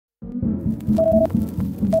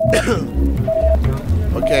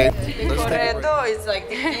Okay. The corredo is like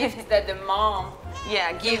the gift that the mom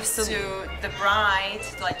gives to the bride,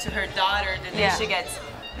 like to her daughter, the day she gets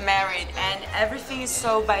married, and everything is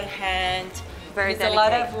sewed by hand. Very delicate. A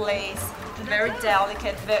lot of lace, very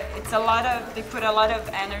delicate. It's a lot of, they put a lot of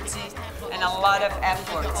energy and a lot of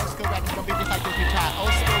effort.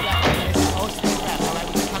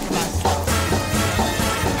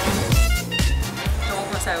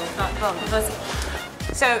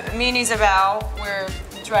 So me and Izabel, we're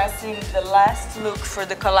dressing the last look for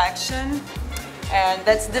the collection, and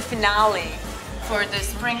that's the finale for the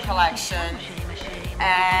spring collection.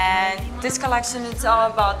 And this collection is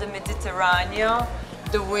all about the Mediterranean.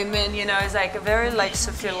 The women, you know, it's like a very like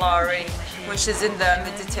Sophie Loren, which is in the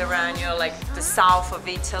Mediterranean, like the south of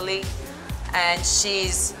Italy, and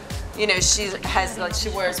she's, you know, she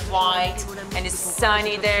wears white, and it's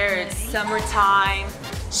sunny there. It's summertime.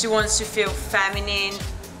 She wants to feel feminine,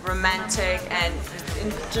 romantic, and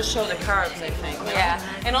just show the curves, I think. Yeah,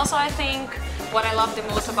 and also I think what I love the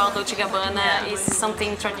most about Dolce&Gabbana is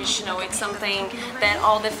something traditional. It's something that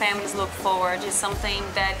all the families look forward. It's something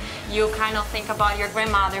that you kind of think about your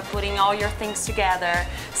grandmother putting all your things together.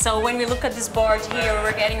 So when we look at this board here,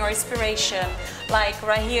 we're getting our inspiration. Like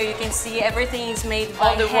right here, you can see everything is made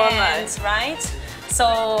by hands, right?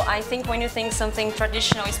 So I think when you think something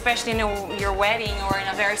traditional, especially in your wedding or in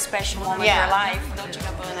a very special moment in your life,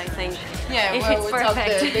 Dolce&Gabbana, I think it's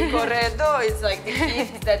perfect. The corredo is like the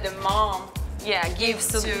gift that the mom gives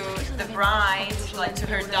to the bride, like to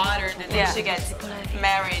her daughter, the day she gets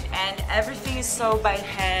married, and everything is sewed by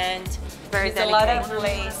hand. There's a lot of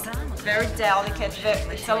lace, very delicate.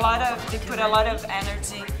 It's a lot of, they put a lot of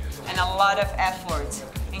energy and a lot of effort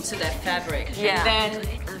into that fabric. Yeah. And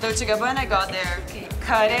then Dolce&Gabbana got there,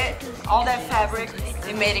 cut it, all that fabric,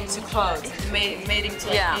 they made into clothes. They made into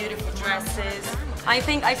like beautiful dresses. I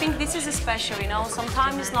think this is special, you know.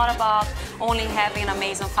 Sometimes it's not about only having an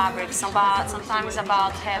amazing fabric. Sometimes it's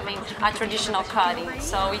about having a traditional cutting.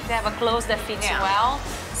 So if you have a clothes that fits you well,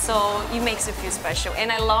 so it makes you feel special.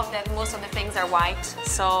 And I love that most of the things are white.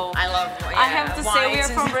 So I love I have to say we are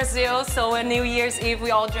from Brazil, so on New Year's Eve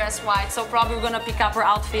we all dress white. So probably we're gonna pick up our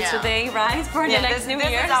outfit today, right? For the next New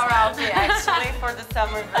Year. This is our outfit actually for the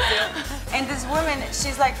summer in Brazil. And this woman,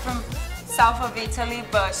 she's like from south of Italy,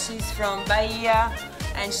 but she's from Bahia,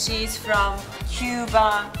 and she's from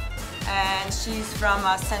Cuba, and she's from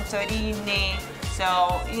Santorini.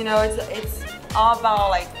 So, you know, it's all about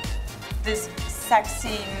like this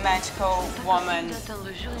sexy, magical woman,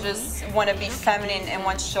 just want to be feminine and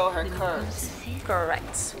want to show her curves.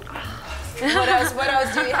 Correct. What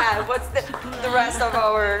else do we have? What's the rest of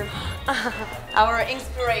our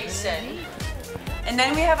inspiration? And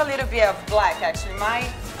then we have a little bit of black actually.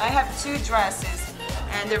 I have two dresses,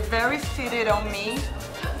 and they're very fitted on me,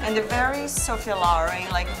 and they're very Sophie Loren,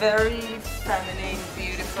 like very feminine,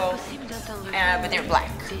 beautiful, but they're black.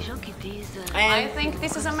 And I think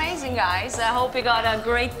this is amazing, guys. I hope you got a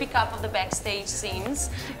great pickup of the backstage scenes,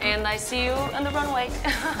 and I see you on the runway.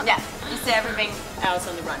 Yeah, you see everything else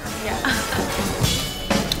on the runway. Yeah.